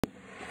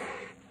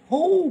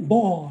Oh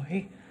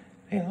boy,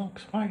 it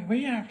looks like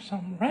we have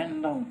some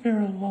random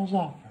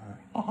philosopher.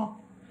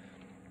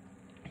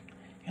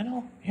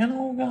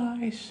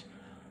 Guys,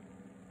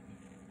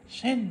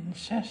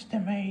 since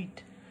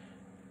estimate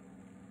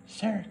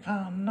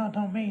circa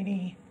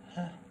nodomini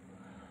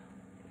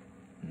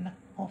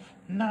of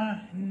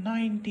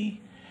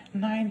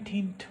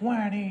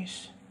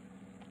 1920s,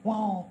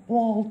 well,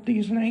 Walt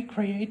Disney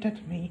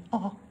created me.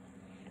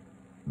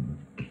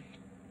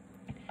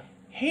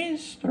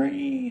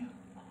 History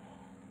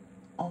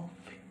of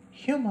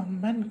human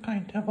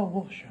mankind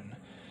evolution.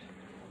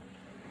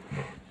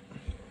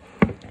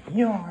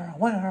 You are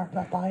aware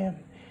that I am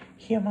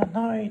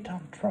humanoid,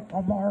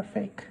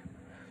 anthropomorphic,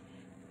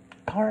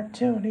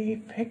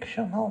 cartoony,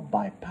 fictional,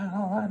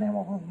 bipedal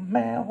animal,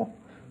 male,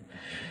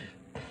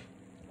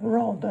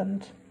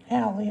 rodent,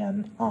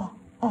 alien,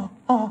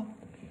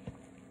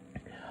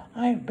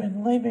 I've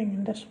been living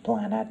in this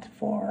planet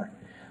for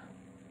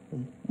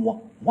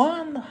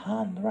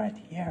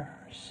 100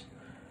 years,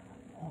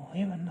 or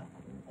even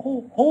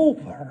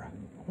over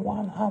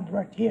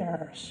 100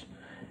 years.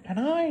 And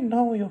I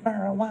know you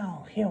very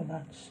well,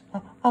 humans.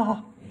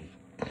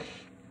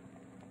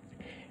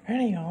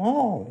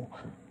 Anyhow,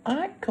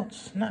 I could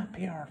snap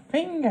your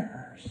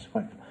fingers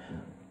with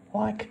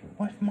my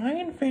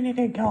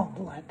infinity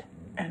gauntlet,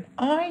 and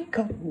I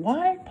could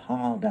wipe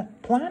out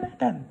that planet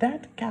and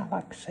that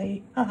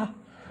galaxy.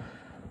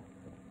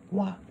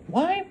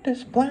 Wipe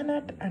this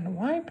planet and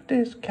wipe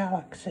this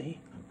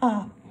galaxy.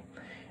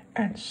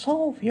 And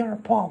solve your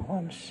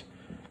problems.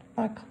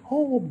 Like,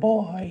 oh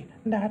boy,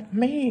 that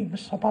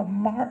memes about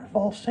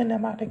Marvel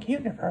Cinematic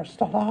Universe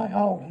that I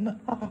own.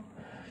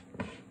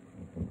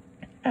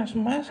 As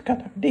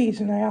mascot of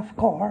Disney, of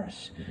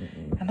course.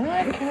 And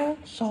I can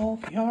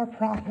solve your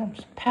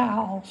problems,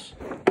 pals.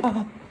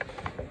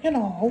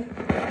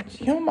 It's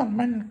human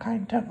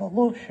mankind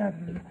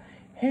evolution,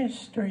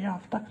 history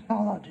of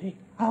technology,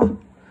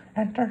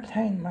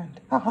 entertainment.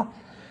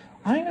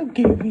 I'll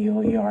give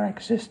you your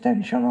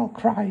existential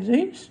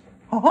crises.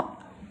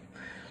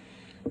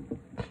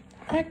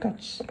 I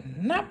could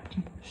snap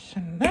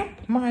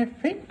my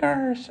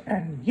fingers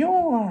and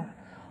your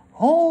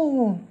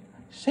all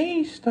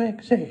cease to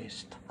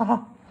exist.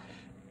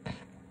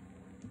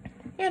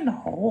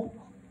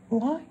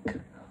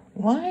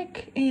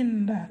 Like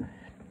in the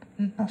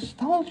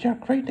nostalgia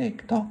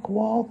critic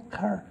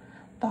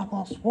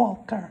Douglas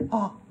Walker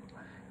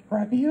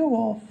review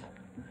of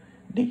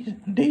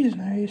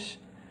Disney's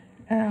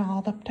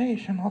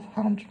adaptation of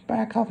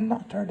Hunchback of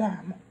Notre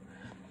Dame.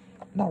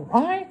 The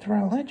right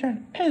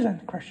religion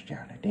isn't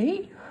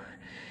Christianity.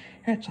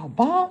 It's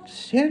about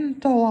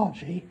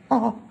Scientology.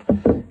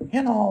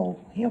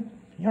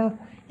 You're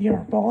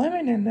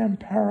believing in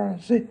Emperor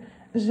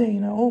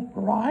Zeno,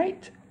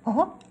 right?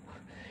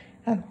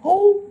 And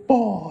oh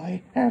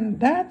boy, and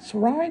that's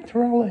right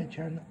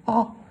religion.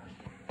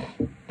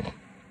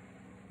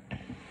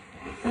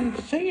 And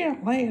see you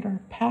later,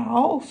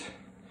 pals.